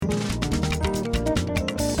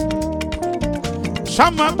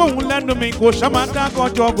ṣàmà gbóhùn lẹ́nu mi kò ṣàmà dá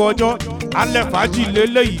gọjọgọjọ alẹ́ fàájì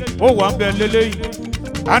lélẹ́yìí ó wà ń bẹ lélẹ́yìí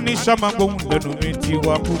a ní ṣàmà gbóhùn lẹ́nu mi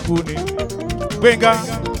tiwa kúkú ni.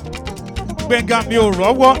 Gbẹ̀ngà mi ò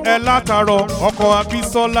rọ́wọ́ ẹ látàárọ̀ ọkọ̀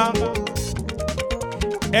Abísọ́lá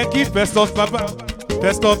ẹ kí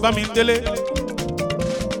Festus Bámidélé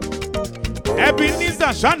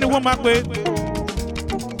Ebenezer ṣá ni wọ́n máa pe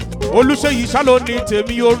Olúṣèyí ṣáló ní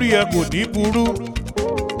tèmi orí ẹ kò ní burú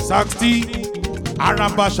Saxty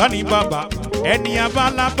Araba ṣá ni bàbá ẹni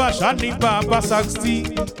abálábà ṣá ni bàbá Saxty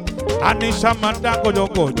aníṣà máa dá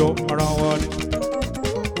kọjọkọjọ ara wọn ni.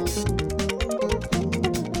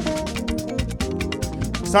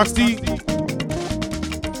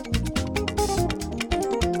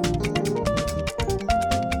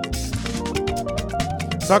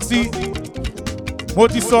 Saxty mo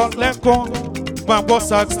ti sọ lẹ́kọ̀ọ́ máa gbọ́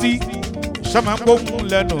Saxty ṣàmà gbóhùn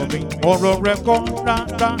lẹ́nu mi ọ̀rọ̀ rẹ̀ kọ́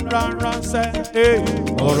rárá sẹ́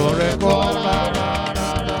ọ̀rọ̀ rẹ̀ kọ́ rárá.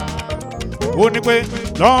 Ó ní pé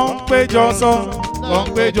lọ́ ń péjọ sọ lọ́ ń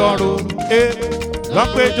péjọ ro lọ́ ń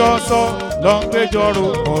péjọ sọ lọ́ ń péjọ ro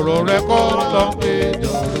ọ̀rọ̀ rẹ̀ kọ́ lọ́ ń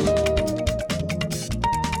péjọ ro.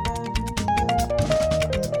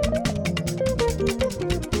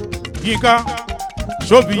 Yínká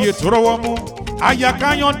Ṣóbìyè tó rọwọ́ mú aya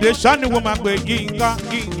Káyọ̀dé ṣáni wọ́n máa gbé Yínká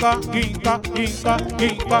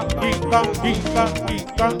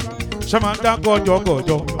ṣàmà dá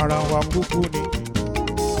gọjọgọjọ ara wa kúkú ni.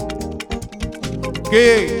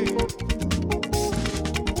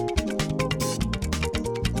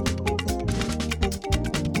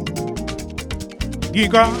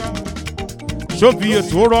 Yínká Ṣóbìyè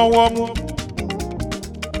tó rọwọ́ mú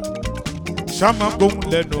ṣàmà gbóhùn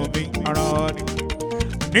lẹ́nu mi ara ni.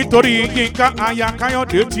 Nítorí Yínká aya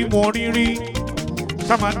Káyọ̀dé tí mo rí rí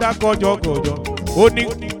ṣàmà dá gọjọgọjọ ó ní.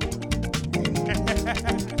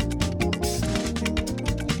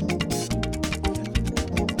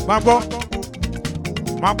 Máa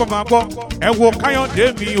gbọ́ ẹ wo Káyọ̀dé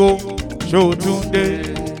mi o Ṣótúndé.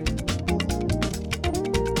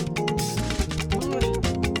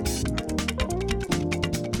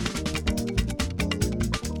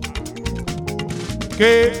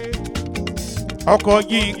 Ọkọ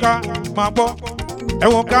Yínká máa gbọ́ ẹ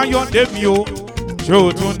wo Káyọ̀dé mi o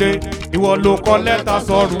Ṣótúndé ìwọ ló kọ lẹ́tà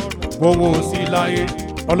sọ́run gbowó sí láyé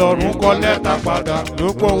Ọlọ́run kọ lẹ́tà padà ló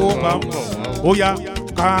gbowó máa ń bọ̀ ó yá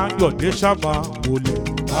Káyọ̀dé ṣàmà wọlé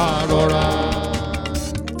máa rọra.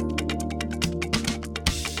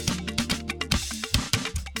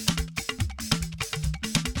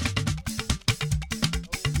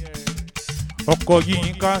 Ọkọ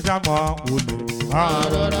Yínká ṣàmà wọlé máa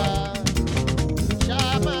rọra.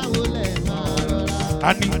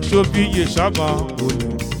 Ani Ṣóbìyè ṣàmà wọlé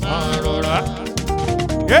máa rọra.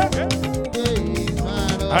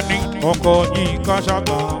 Ani ọkọ Yínká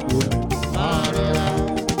ṣàmà wọlé máa rọra.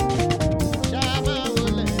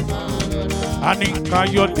 Ani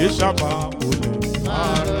Káyọ̀dé ṣàmà wọlé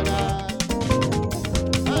máa rọra.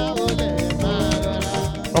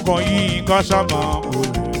 Ọkọ Yínká ṣàmà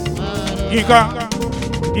wọlé. Yínká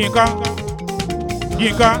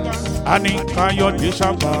ani Káyọ̀dé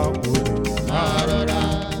ṣàmà wọlé.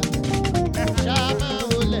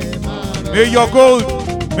 May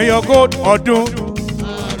your gold ọdún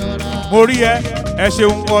mo rí ẹ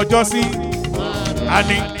ṣeun ọjọ́ sí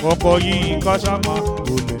ani ọkọ Yínká ṣàmà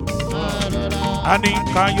wọlé ani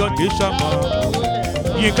Káyọ̀dé ṣàmà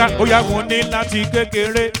Yínká ó yá wọn ní láti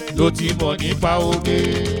kékeré ló ti mọ̀ nípa oge.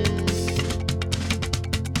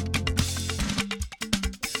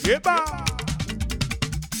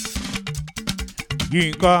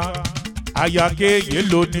 Yínká ayákéyé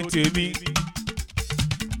ló ní tèmi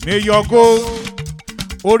may your gold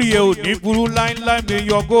orí ẹ ò ní burú láíláí may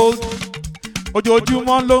your gold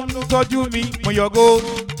ojoojúmọ́ ló ń tọ́jú mi may your gold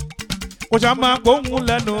kò ṣá máa gbóhùn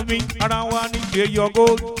lẹ́nu mi ara wa ní may your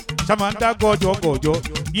gold ṣá máa ń dá gọjọgọjọ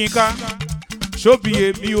Yínká Ṣóbìyè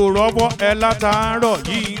mi ò rọ́wọ́ ẹ látàárọ̀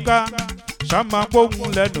Yínká ṣá máa gbóhùn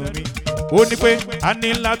lẹ́nu mi ó ní pé a ní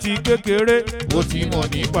láti kékeré ó ti mọ̀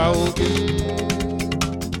nípa oge.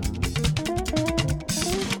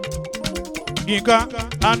 Yínká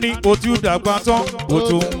a ní o tún dàgbà tán o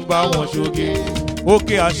tún ń bá wọn ṣoge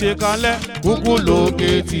òkè àṣekalẹ̀ kúkú lókè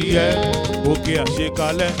tiẹ̀ òkè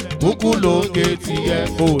àṣekalẹ̀ kúkú lókè tiẹ̀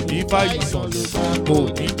kò ní fàyìsàn lòkàn kò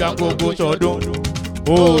ní dá gbogbo ṣọdún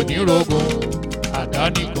kò ní rogun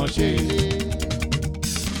àdánìkan ṣe.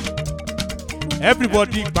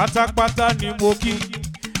 Everybody pátápátá ni mo kí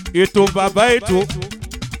ètò bàbá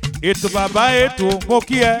ètò mo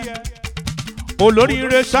kí ẹ.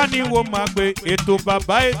 Olóríire ṣáni wo máa gbé ètò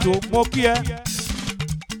bàbá ètò mo kí ẹ.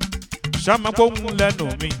 Ṣàmà gbóhùn lẹ́nu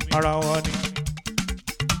mi ara wọn ni.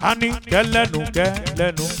 a ní kẹlẹ́nu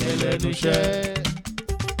kẹlẹ́nu kẹlẹ́nu ṣẹ́.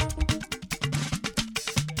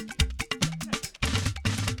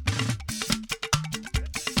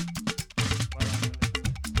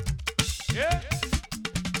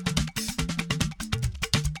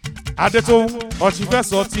 Adétòun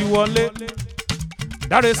Ọ̀ṣìfẹ́sọ ti wọlé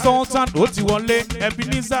Dáre Sultan ó ti wọlé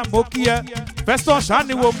Ebenezer mo kí ẹ Festus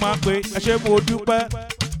ṣáníwó máa pé ẹ ṣé mo dúpẹ́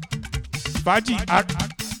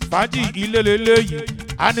fàájì ilé lélẹ́yìí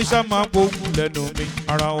Anisha máa gbóhùn lẹ́nu mi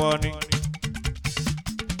ara wa ni.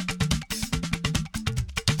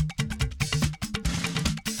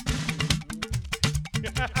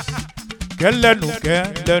 Kẹlẹ́nu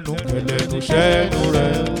kẹlẹ́nu kẹlẹ́nu ṣẹ́nu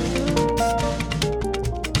rẹ̀.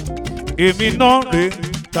 Èmi náà rè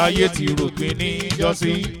táyé ti rògbìn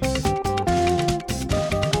níjọ́sí.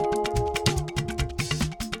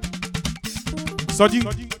 Sọjí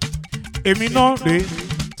èmi náà rè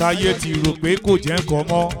táyé ti rò pé kò jẹ́ nǹkan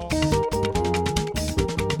mọ́.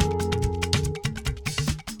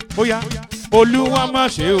 Ó yá Olúwa má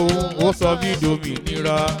ṣe o ó sọ mí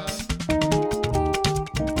dòmìnira.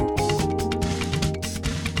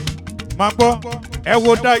 Máa gbọ́ ẹ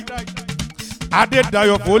wo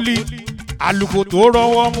Adédayọ̀ Fólì àlùkò tó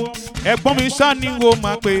rọwọ́ mú ẹ̀gbọ́n mi ṣáníwó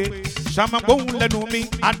máa pé ṣàmàgbóhùn lẹ́nu mi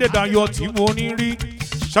Adédayọ̀ tí mo ní rí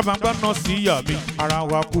ṣàmàgbọ́nà sí ìyá mi ara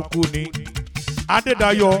wa kúkú ni.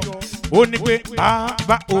 Adédayọ̀ ó ní pé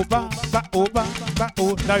bá ó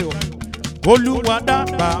Dayọ̀ Olúwa dá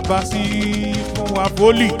bàbá sí fún wa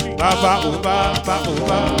Fólì bá ó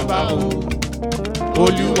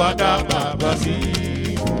Olúwa dá bàbá sí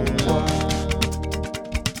fún wa.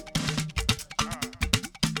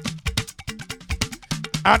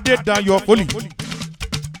 Adédayọ̀ Fólì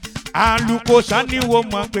àlùkò ṣáníwó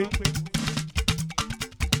máa pé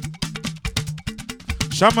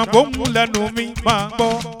ṣàmàgbóhùn lẹ́nu mi máa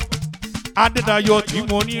gbọ́ Adédayọ̀ tí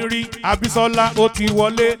mo ní rí Abísọ́lá ó ti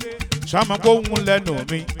wọlé ṣàmàgbóhùn lẹ́nu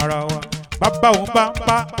mi ara wa bàbá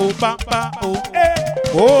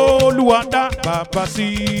ó Olúwa dá bàbá sí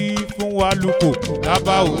fún wa lùkò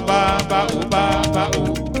bàbá ó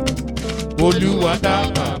Olúwa dá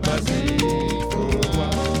bàbá sí.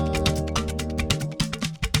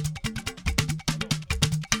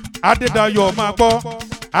 Adédayọ̀ máa gbọ́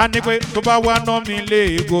a ní pé tó bá wá ná mi lé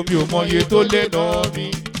ego mi ò mọye tó lé ná mi.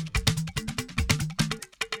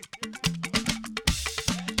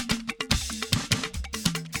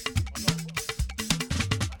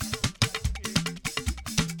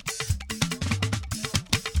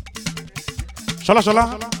 Ṣọlá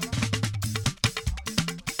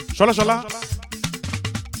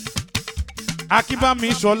Akínbámi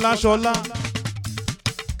Ṣọlá.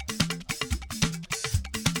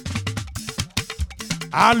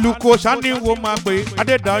 Àlùkò ṣáníwó máa pé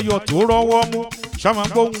Adédayọ̀ tó rọ́wọ́ mú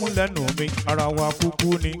ṣàmàgbóhùn lẹ́nu mi ara wa kúkú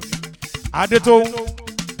ni. Adétòun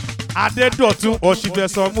Adédọ̀tun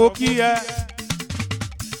Ọ̀ṣìfẹ́sọ mo kí ẹ.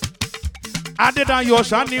 Adédayọ̀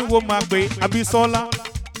ṣáníwó máa pé Abísọ́lá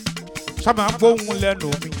ṣàmàgbóhùn lẹ́nu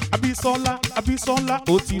mi Abísọ́lá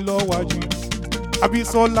ó ti lọ wájú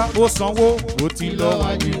Abísọ́lá ó sanwó ó ti lọ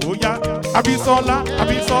wájú ó yá Abísọ́lá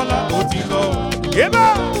ó ti lọ yébà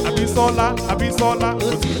Abísọ́lá ó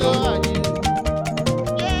ti lọ wájú.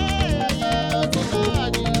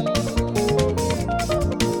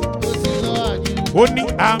 Ó ní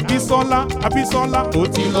Abísọ́lá ó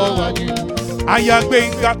ti lọ wájú. Aya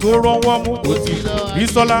Gbénga tó rọ́wọ́ mú ó ti lọ wájú.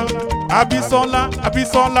 Abísọ́lá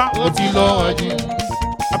ó ti lọ wájú.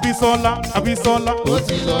 Abísọ́lá ó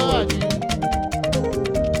ti lọ wájú.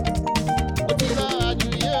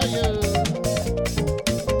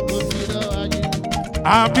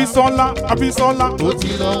 Abísọ́lá ó ti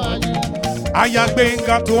lọ wájú. Aya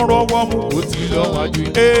Gbénga tó rọ́wọ́ mú ó ti lọ wájú.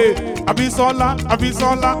 Abísọ́lá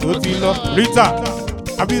ó ti lọ. Rita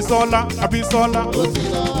Abísọ́lá ó ti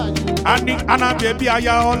lọ wájú. Ani Anabẹ̀bí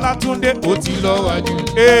aya Ọlátúndé ó ti lọ wájú.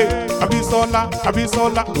 Abísọ́lá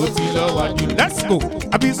ó ti lọ wájú. Let's go.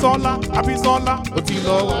 Abísọ́lá ó ti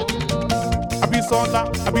lọ wájú. Abísọ́lá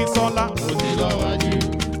ó ti lọ wájú.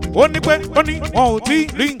 Ó ní pé wọn ò tí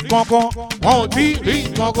rí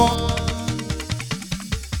nǹkan kan.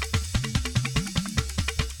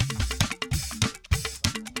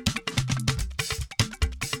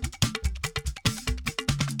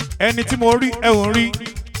 Ẹni tí mo rí ẹ ò rí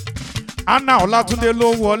Anna Ọlátúndé ló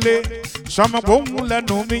wọlé ṣàmàgbóhùn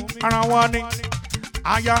lẹ́nu mi ara wa ni.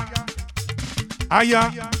 Aya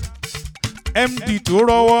MD tó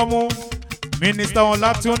rọ́wọ́ mú Mínísítà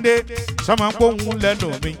Ọlátúndé ṣàmàgbóhùn lẹ́nu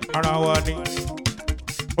mi ara wa ni.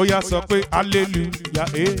 Ó yá sọ pé hallelujah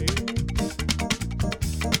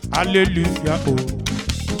hallelujah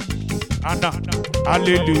Anna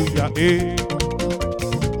hallelujah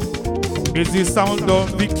is the sound of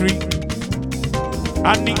victory.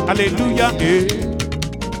 Ani hallelujah,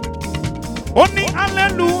 Oni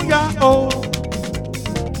hallelujah, oh.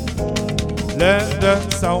 Let the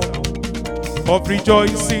sound of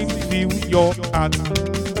rejoicing fill your heart.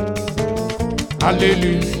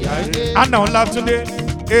 Hallelujah. And now laugh today.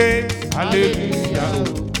 Hallelujah.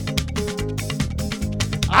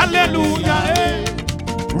 Hallelujah.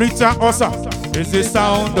 Rita Osa is the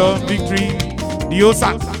sound of victory. The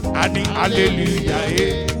Osa. Ani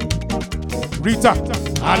hallelujah. Rita.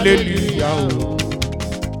 Hallelujah.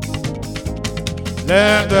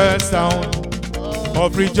 Let the sound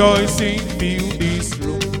of rejoicing fill this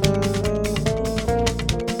room.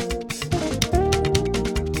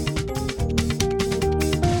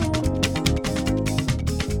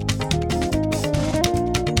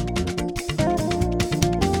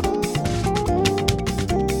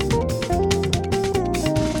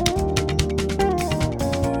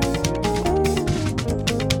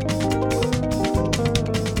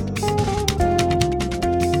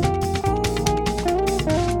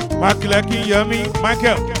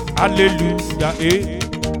 Michael, hallelujah,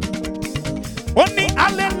 Oni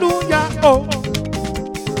hallelujah, oh.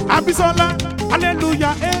 Abisola,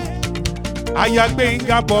 hallelujah,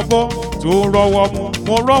 Ayagbenga bobo, to rowo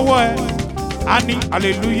mo rowo Ani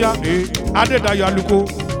hallelujah, Adedayo Aluko,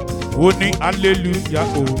 Oni hallelujah,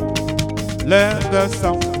 oh. Let the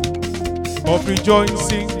sound of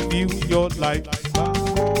rejoicing fill your life.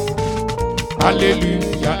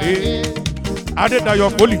 Hallelujah, Adedayo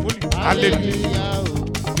Poli. Hallelujah.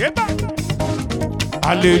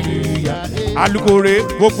 Hallelujah. Alukore,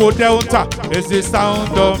 Boko Delta is the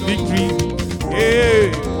sound of victory.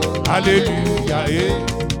 Hey. Hallelujah. Hey.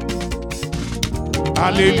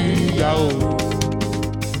 Hallelujah. Oh.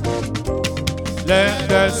 Let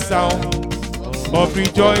the sound of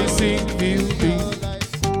rejoicing fill me.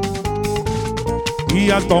 He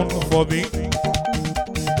has done for me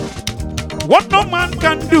what no man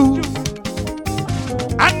can do.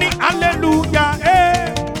 Ani hallelujah,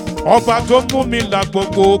 Ọba tó mú mi là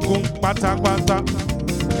gbogbo ogun pátápátá.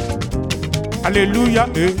 Hallelujah,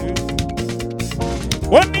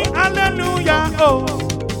 Oni hallelujah, oh.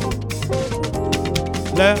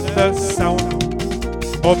 Let the sound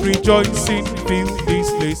of rejoicing fill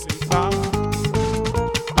this place.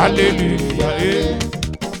 Hallelujah,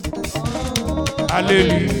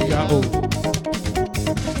 Hallelujah, oh.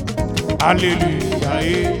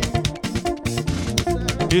 Hallelujah,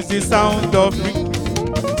 This is sound of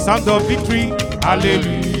victory.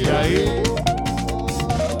 Hallelujah.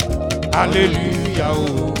 Hallelujah.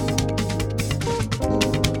 Oh.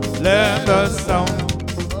 Let the sound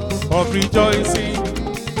of rejoicing.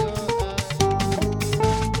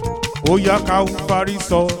 Oya Calvary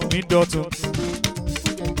sọ mí dọ̀tun.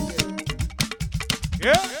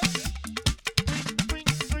 Yeah.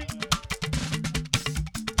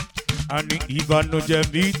 Ani ìbànújẹ́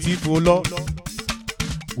mi ti fò lọ.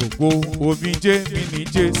 Gbogbo omijé mi ní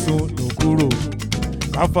Jésù ló kúrò.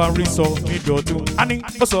 Calvary sọ mí dọ̀tun. Ani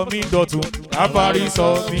ó sọ mí dọ̀tun. Calvary sọ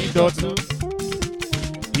mí dọ̀tun.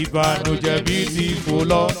 Ìbànújẹ́ mi ti fò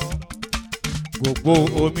lọ. Gbogbo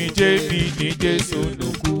omijé mi ní Jésù ló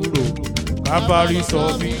kúrò. Calvary sọ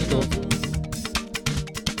mí dọ̀tun.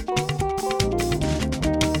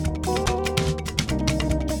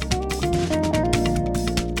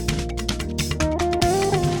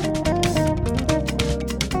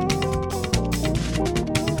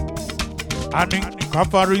 Ani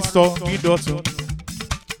Calvary sọ mí dọ̀tun.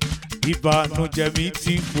 Ìbànújẹ́ mi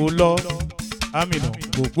ti fò lọ. Àmín.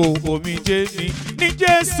 Gbogbo omijé mi ní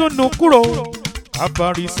Jésù nù kúrò.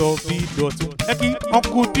 Calvary sọ mí dọ̀tun. Ẹ kí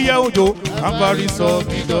ọkù díẹ̀ òjò. Calvary sọ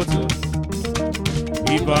mí dọ̀tun.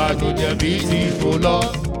 Ìbànújẹ́ mi ti fò lọ.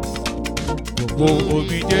 Gbogbo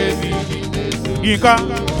omijé mi ní Jésù. Yínká.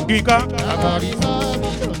 Calvary sọ mí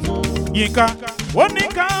dọ̀tun. Yínká. Ó ní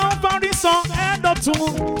Calvary sọ ẹ́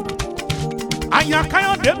dọ̀tun. Àyà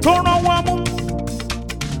Káyọ̀dé tó rán wá mú.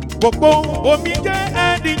 Gbogbo omijé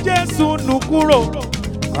ẹni Jésù nù kúrò.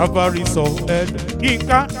 Calvary sọ ẹ̀dùn.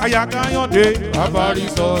 Yínká àyà Káyọ̀dé. Calvary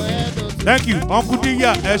sọ ẹ̀dùn. Thank you, Uncle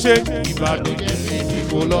Diya, ẹ ṣé. Ìbànújẹ́ mi ti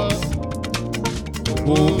fò lọ.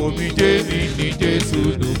 Gbogbo omijé ní Jésù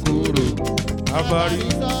nù kúrò. Calvary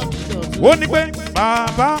sọ ẹ̀dùn. Ó ní pé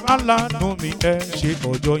bàbá aláàánú mi ẹ ṣe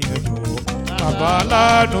ọjọ́ yẹn jọ̀wọ́. Bàbá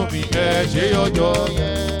aláàánú mi ẹ ṣe ọjọ́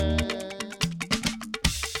yẹn.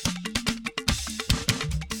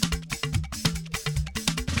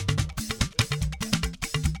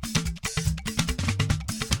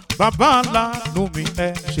 Bàbá aláàánú mi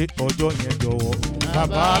ẹ ṣe ọjọ́ yẹn jọ̀wọ́.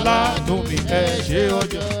 Bàbá aláàánú mi ẹ ṣe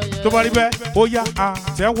ọjọ́ yẹn. Tó bá rí bẹ́ẹ̀, ó yá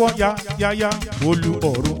àtẹ́wọ́ yáyá olú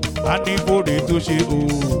ọ̀run. a ní bòrè tó ṣe o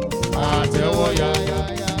àtẹ́wọ́ yáyá.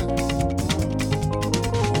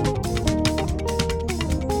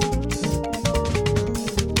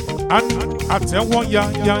 a ní àtẹ́wọ́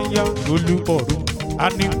yáyá lólú ọ̀run a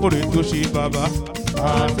ní bòrè tó ṣe bàbá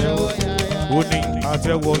àtẹ́wọ́ yáyá. ó ní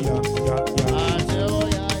àtẹ́wọ́ yáyá.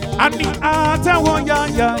 a ní àtẹ́wọ́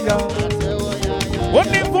yáyá. ó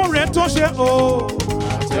ní bòrè tó ṣe o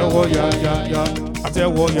àtẹ́wọ́ yáyá.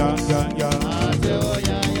 àtẹ́wọ́ yáyá.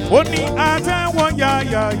 ó ní àtẹ́wọ́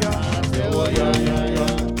yáyá.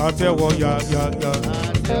 àtẹ́wọ́ yáyá.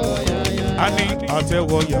 a ní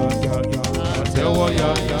àtẹ́wọ́ yáyá. àtẹ́wọ́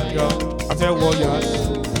yáyá. àtẹ́wọ́ yáyá.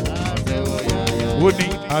 ó ní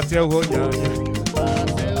àtẹ́wọ́ yáyá.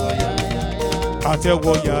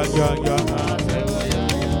 àtẹ́wọ́ yáyá.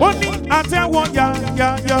 ó ní àtẹ́wọ́ yáyá.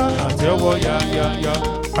 àtẹ́wọ́ yáyá.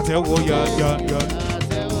 àtẹ́wọ́ yáyá.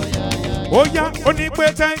 ó yá ó ní pé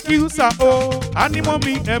thank you sir o a ní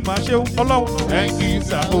mọ́mí ẹ máa ṣeun ọlọ́run thank you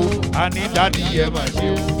sir o a ní dádì ẹ máa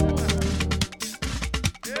ṣeun.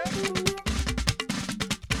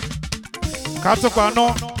 ká tó paná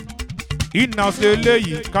iná ṣe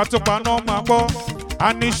léyìí ká tó paná máa gbọ́ a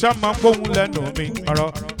ní ṣàmà gbóhùn lẹ́nu mi ọ̀rọ̀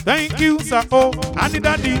thank you sir o a ní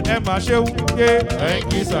dádì ẹ máa ṣeun yé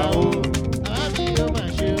thank you sir o.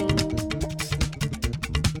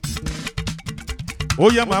 ó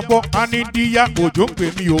yẹ máa gbọ́ a ní díyà òjò ń pè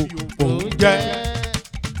mí o òun jẹ́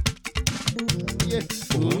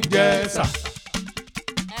sà.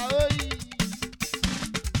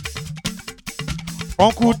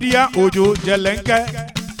 ọ̀nkù díyà òjò jẹ̀lẹ́ńkẹ́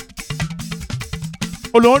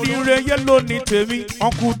olóríire yẹ lónìí tèmi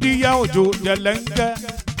ọ̀nkù díyà òjò jẹ̀lẹ́ńkẹ́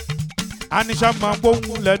aníṣà máa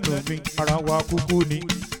gbóhùn lẹ́nu mi ara wa kúkú ni.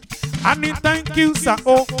 a ní thank you sir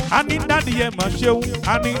o a ní dádì ẹ máa ṣeun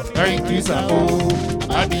a ní thank you sir o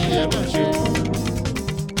dádì ẹ máa ṣeun.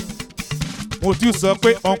 mo ti sọ pé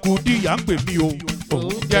ọ̀nkù díyà ń pè mí o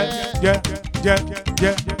òun jẹ́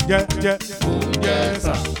òun jẹ́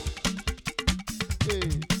sà.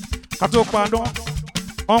 ká tó paná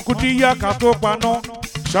ọ̀nkù díyà ká tó paná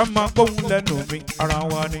ṣàmà gbóhùn lẹ́nu mi ara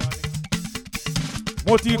wa ni.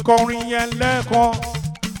 mo ti kọrin yẹn lẹ́ẹ̀kan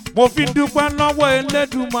mo fi dúpẹ́ lọ́wọ́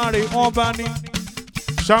Elédùmarè ọba ni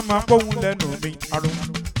ṣàmà gbóhùn lẹ́nu mi àrùn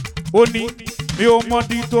ó ní mi ò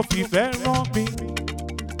mọ̀dí tó fi fẹ́ rán mi.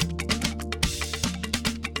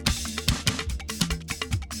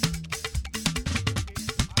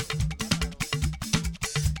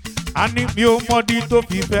 a ní mi ò mọ̀dí tó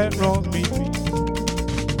fi fẹ́ rán mi.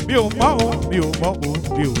 mi ò mọ̀ o mi ò mọ̀ o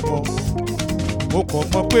mi ò mọ̀ mo kàn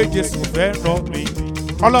mọ̀ pé Jésù fẹ́ rán mi.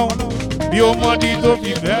 Ọlọ́run mi ò mọ̀dí tó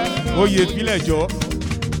fi fẹ́ oyè ìpínlẹ̀ jọ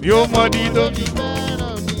mi ò mọ̀dí tó fi fẹ́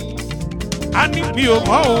rán mi. a ní mi ò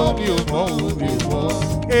mọ̀ o mi ò mọ̀ o mi ò mọ̀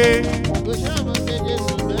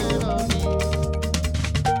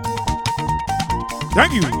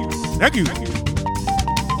Thank you. Thank you.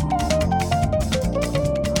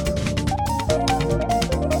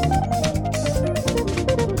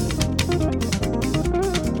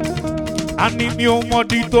 a ní mi ò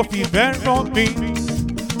mọ̀dí tó fi fẹ́ rán mi.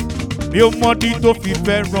 mi ò mọ̀dí tó fi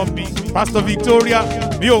fẹ́ rán mi. Pastor Victoria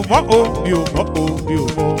mi ò mọ̀ o mi ò mọ̀ o mi ò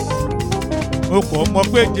mọ̀. mo kàn mọ̀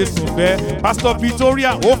pé Jésù fẹ́. Pastor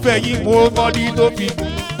Victoria ó fẹ́ yín mo mọ̀dí tó fi.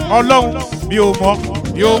 Ọlọ́run mi ò mọ̀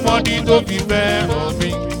mi ò mọ̀dí tó fi fẹ́ rán mi.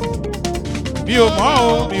 mi ò mọ̀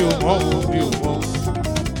o mi ò mọ̀ o mi ò mọ̀.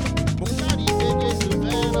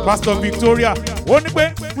 Pastor Victoria ó ní pé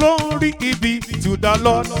glory be to the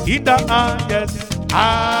Lord in the highest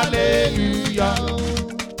hallelujah.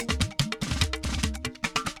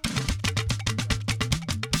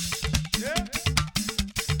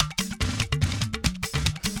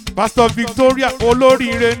 Pastor Victoria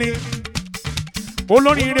olóríire ni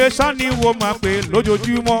olóríire sani wo máa pè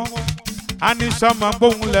lójoojúmọ́ a ní sàmà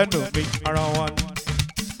gbóhùn lẹ́nu mi ara wa ni.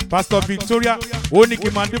 Pastor Victoria ó ní kí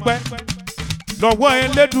n máa dúpẹ́ lọ́wọ́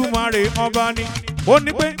Elédùmarè ọba ni ó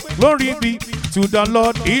ní pé glory be to the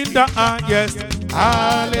Lord in the highest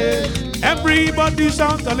hallelujah. Everybody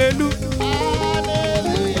shout hallelujah.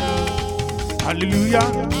 Hallelujah.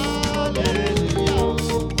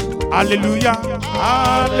 Hallelujah.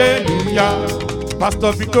 Hallelujah.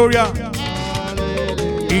 Pastor Victoria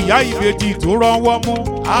ìyá ìbejì tó rọwọ́ mú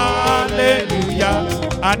hallelujah.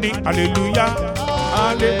 a ní hallelujah.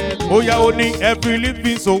 Hallelujah. Oya ó ní every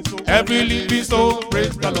living soul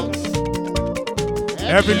praise the Lord.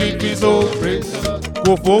 Every living soul praise the Lord.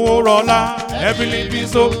 Kò fowó rọlá every living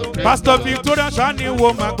soul. Pastor Victoria ṣáni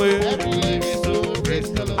wo máa pè.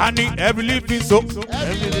 a ní every living soul.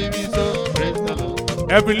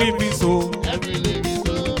 Every living soul.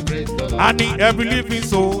 a ní every living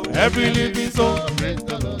soul.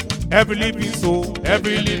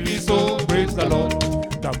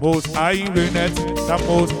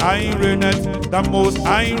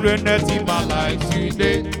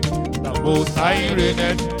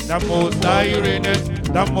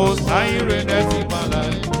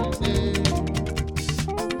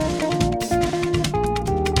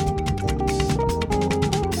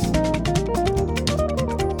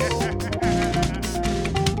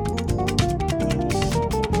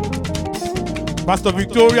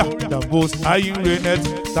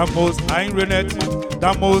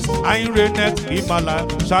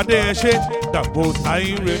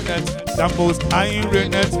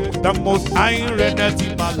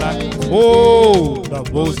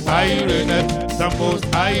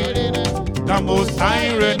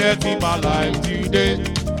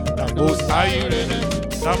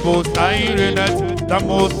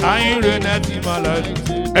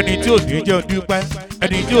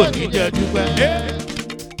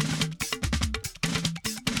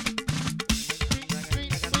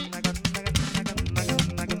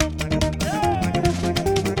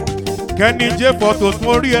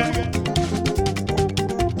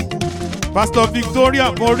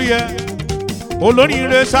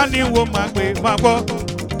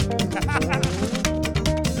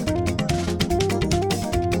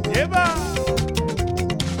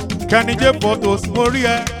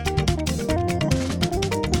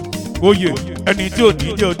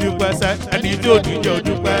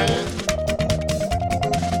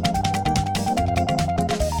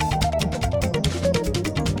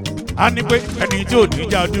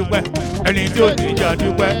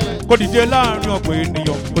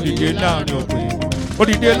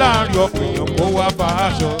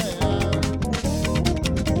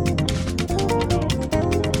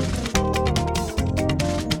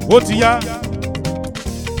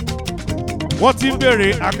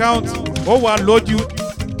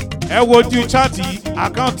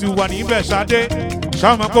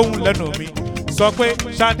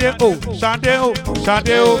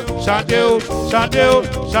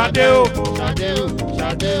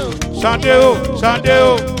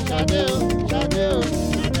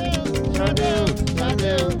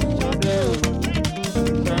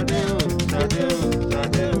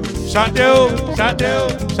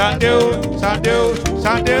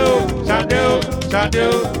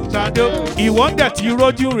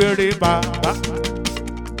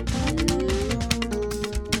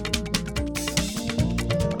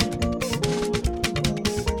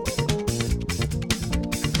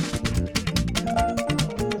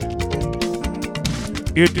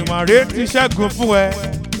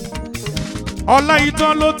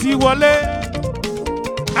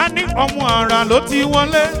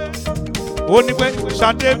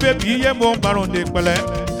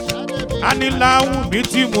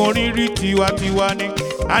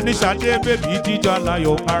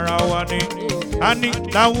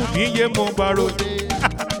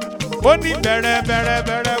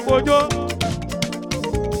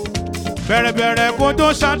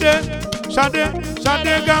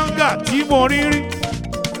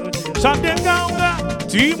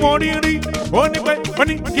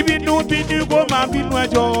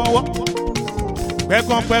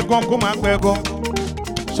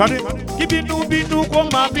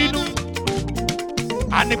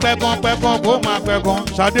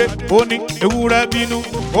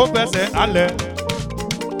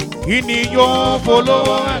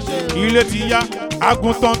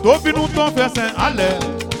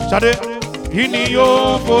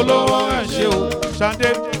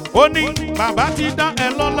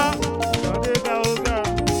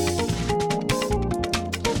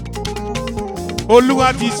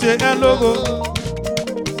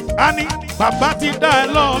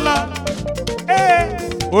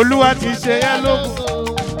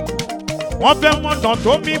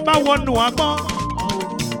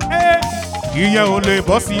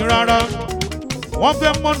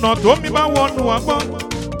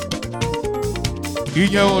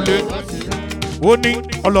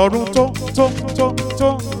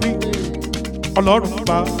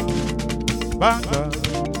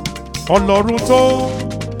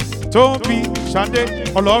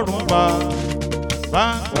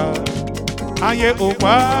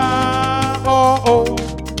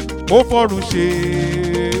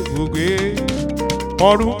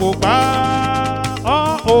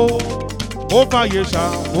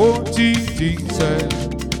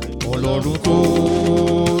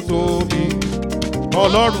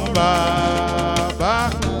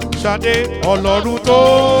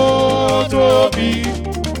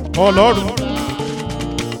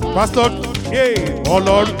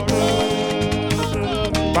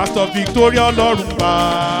 Pastor Victoria ọlọ́run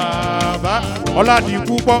bàbá ọ̀làdì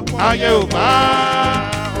púpọ̀ ayé ò bá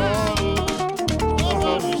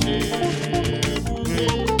ọlọ́run ṣe ibùgbé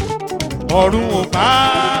ọ̀run ò bá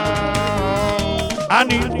a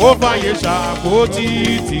ní ó fàyè ṣàpótí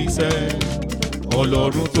tìṣẹ́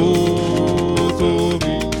ọlọ́run tó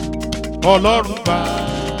tóbi ọlọ́run bá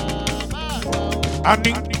a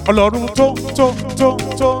ní ọlọ́run tó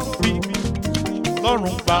tóbi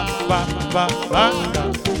ọlọ́run bá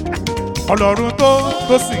ọlọ́run tó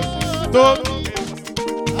sì tó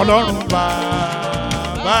ọlọ́run bá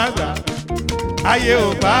ayé ò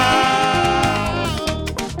bá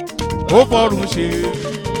ó fọ̀run ṣe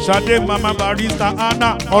Ṣadé mama barista Anna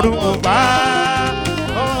ọ̀run ò bá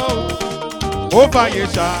ó fàyè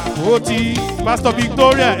ṣàkótí Pastor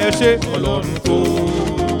Victoria ẹ ṣé ọlọ́run tó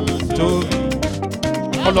tóbi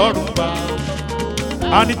ọlọ́run bá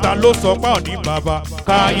Anita ló sọ pé òní bàbá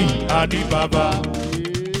káyì àní bàbá.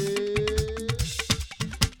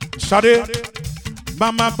 Ṣadé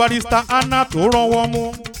mama barista Anna tó rán wọn mú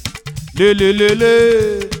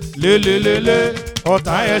lélelélé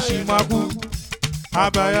ọ̀tá ẹ̀ ṣì máa kú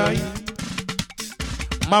abaya yìí.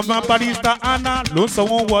 Mama barista Anna ló ń sọ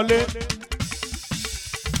wọ́n wọlé.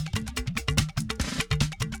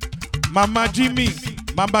 Mama Jimmy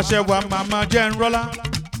mama Ṣẹ̀wá mama Jẹ́nrọ́lá.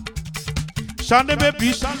 Ṣadé bébí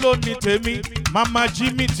ṣáló ní tèmi mama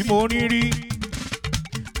Jimmy tí mo rí rí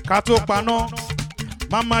ká tó paná.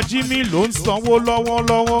 Mama Jimmy ló ń sanwó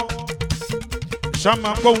lọ́wọ́lọ́wọ́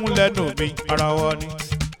ṣáma kóhun lẹ́nu mi ara wọn ni.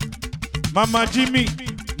 Mama Jimmy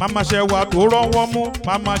mama Ṣẹ̀wá tó rọ́wọ́ mú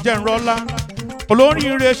mama Jẹ́nrọ́lá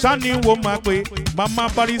olóríire ṣáni wo máa pé mama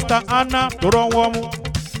barista Anna tó rọ́wọ́ mú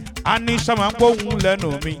a ní ṣáma kóhun lẹ́nu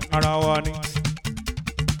mi ara wọn ni.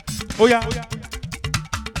 Ó yá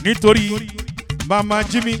nítorí mama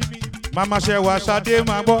Jimmy mama Ṣẹ̀wá Ṣadé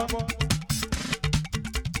máa gbọ́.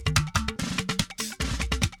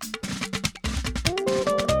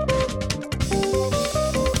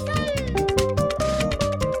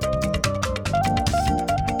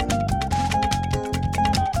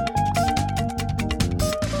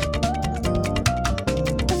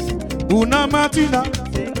 Una mattina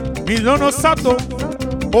mi sono stato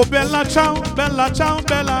oh bella ciao bella ciao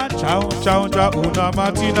bella ciao ciao ciao una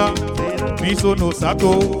mattina mi sono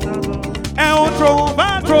stato e ho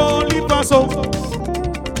trovato l'impasto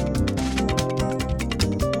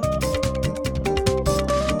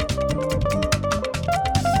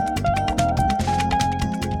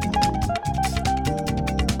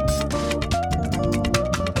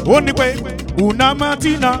una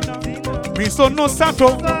mattina mi sono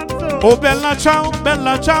stato oh bella ciao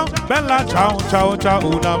bella ciao bella ciao ciao ciao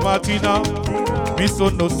una mattina mi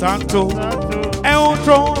sono stato e ho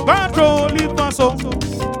trovato l'impasto.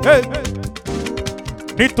 Hey.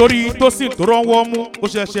 Nítorí tó sì tó rọ́wọ́ mú ó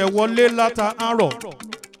ṣẹ̀ṣẹ̀ wọlé látàárọ̀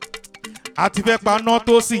àti fẹ́ paná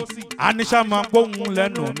tó sì àníṣà máa gbóhùn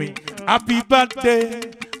lẹ́nu mi happy birthday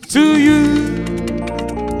to you.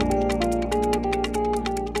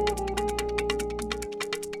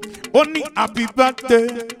 Ó ní happy birthday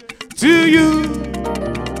to you,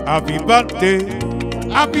 happy birthday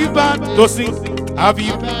tó sì happy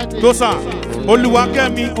tó sà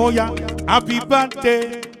Olúwakẹ́mi ó yá happy birthday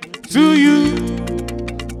to you.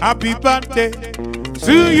 Happy birthday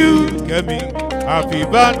to you, Kemi. Happy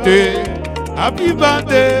birthday, happy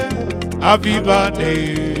birthday, happy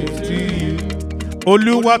birthday to you.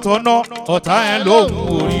 Olúwatọ́nà ọ̀tá ẹ̀ lóhùn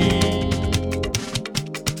orí.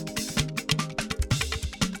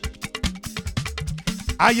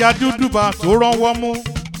 Aya dúdú bá tó rọ́wọ́ mú.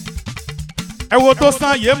 Ẹ wo tó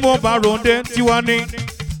sáyé mo bá ròde tiwa ní.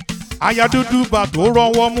 Aya dúdú bá tó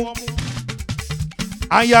rọ́wọ́ mú.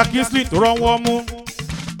 Aya Kingsley tó rọ́wọ́ mú.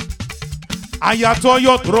 Aya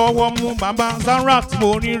Tọ́yọ̀ tó rọ́wọ́ mú mama Zara tí mo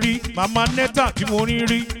rí rí mama Neta tí mo rí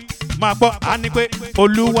rí máa gbọ́ á ní pé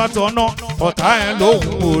Olúwatọ́nà ọ̀tá ẹ̀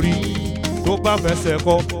lóhùn orí tó bá fẹsẹ̀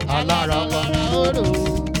kọ alára wa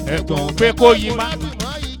ẹ̀gbọ́n pé kó yí má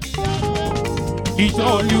ìjọ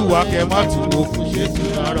Olúwa kẹ má tún òkú ṣe tún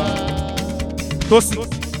rárá tó sì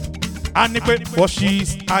á ní pé for she's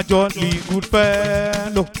a jolly good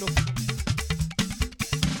fellow.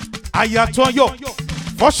 Aya Tọ́yọ̀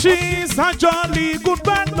for she's a jolly good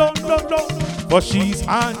fellow, no. For she's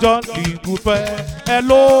a jolly good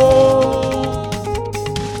fellow.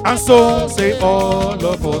 And so say all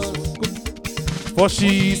of us. For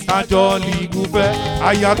she's a jolly good fellow.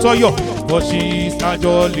 Aya Tọ́yọ̀. For she's a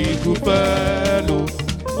jolly good fellow.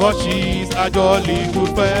 For she's a jolly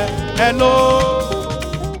good fellow.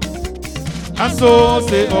 And so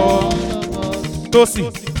say all to see.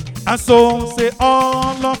 And so say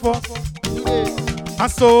all of us.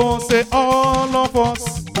 And so say all of us.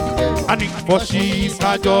 And for she's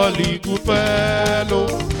a jolly good fellow.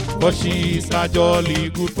 For she's a jolly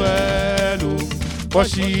good fellow. For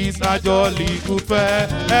she's a jolly good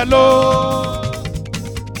fellow.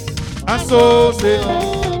 And so say,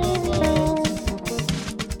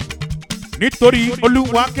 nítorí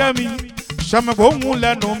Olúwakẹ́mi ṣàmàgbóhùn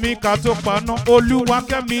lẹ́nu mi ká tó paná.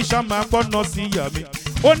 Olúwakẹ́mi ṣàmàgbọ́nà sí ìyá mi.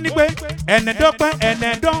 Ó ní pé ẹnẹ̀dọ́pẹ́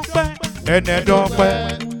ẹnẹ̀dọ́pẹ́ ẹnẹ̀dọ́pẹ́.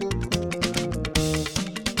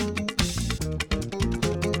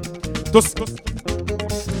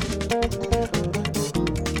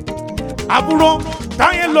 Àbúrò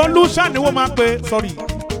Táyélolú ṣá ni wọ́n máa pe sorry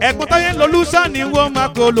ẹ̀gbọ́n Táyélolú ṣá ni wọ́n máa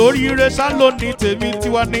pe olóríire ṣá ló ní tèmi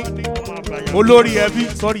tiwa ní olórí ẹbí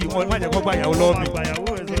sorry wọn má jẹ́ kó gba ìyàwó lọ́wọ́ mi.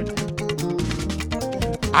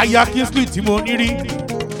 Aya Kingsley tí mo ní rí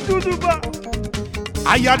Dúdúbà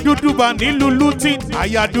aya Dúdúbà nílùú Luton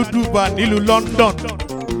aya Dúdúbà nílùú London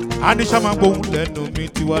anisha máa gbóhùn lẹ́nu mi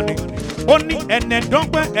tiwa ní. Ó ní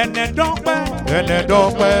ẹnẹ̀dọ́pẹ́ ẹnẹ̀dọ́pẹ́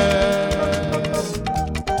ẹnẹ̀dọ́pẹ́.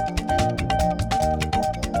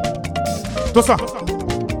 Tosa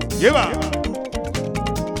yeba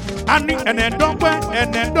a ní ẹnẹ̀dọ́pẹ́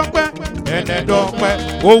ẹnẹ̀dọ́pẹ́ ẹnẹ̀dọ́pẹ́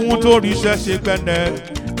ohun tó rí iṣẹ́ ṣe gbẹ́nẹ́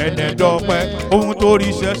ẹnẹ̀dọ́pẹ́ ohun tó rí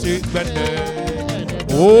iṣẹ́ ṣe gbẹ́nẹ́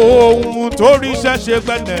ohun tó rí iṣẹ́ ṣe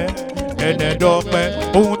gbẹ́nẹ́ ẹnẹ̀dọ́pẹ́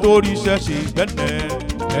ohun tó rí iṣẹ́ ṣe gbẹ́nẹ́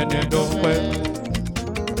ẹnẹ̀dọ́pẹ́.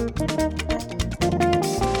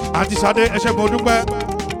 Àǹtí Ṣadé ẹ ṣé mo dúpẹ́.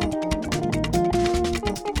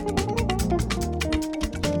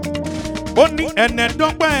 Ó ní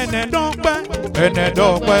ẹnẹ̀dọ́pẹ́ ẹnẹ̀dọ́pẹ́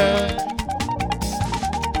ẹnẹ̀dọ́pẹ́.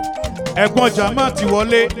 Ẹ̀gbọ́n Jàmá ti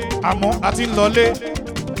wọlé àmọ́ a ti ń lọlé.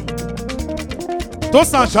 Tó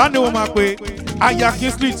sàn ṣáá ni wọ́n máa pe aya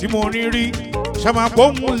Kingsley tí mo rí rí ṣàmà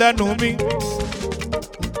gbóhùn lẹ́nu mi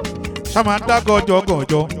ṣàmà dá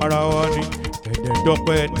gọjọgọjọ ara wa ni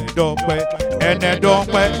ẹnẹ̀dọ́pẹ́ ẹnẹ̀dọ́pẹ́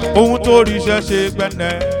ẹnẹ̀dọ́pẹ́ ohun tó rí iṣẹ́ ṣe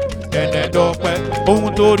gbẹ́nẹ́ ẹnẹ̀dọ́pẹ́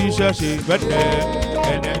ohun tó rí iṣẹ́ ṣe gbẹ́nẹ́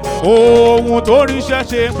ohun tó rí iṣẹ́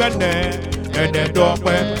ṣe gbẹ́nẹ́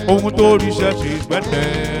ẹnẹ̀dọ́pẹ́ ohun tó rí iṣẹ́ ṣe gbẹ́nẹ́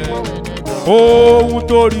ohun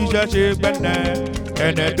tó rí iṣẹ́ ṣe gbẹ́nẹ́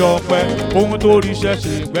ẹnẹ̀dọ́pẹ́ ohun tó rí iṣẹ́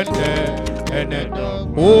ṣe gbẹ́nẹ́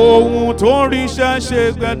ohun tó rí iṣẹ́ ṣe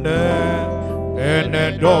gbẹ́nẹ́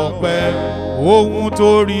ẹnẹ̀dọ́pẹ́ ohun tó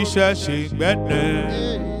rí iṣẹ́ ṣe gbẹ́nẹ́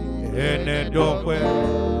ẹnẹ̀dọ́pẹ́.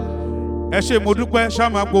 Ẹ ṣé mo dúpẹ́ ṣá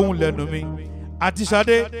máa gbóhùn lẹ́nu mi. Àǹtí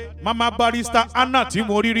Ṣadé mama barrister Anna tí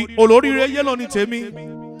mo rí rí olóríire yẹ́lò ní tèmi.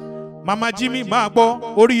 Mama Jimmy máa gbọ́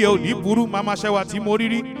orí ẹ̀ ò ní burú mama Ṣẹ́wà tí mo rí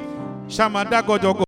rí ṣá máa dá gọjọgọ.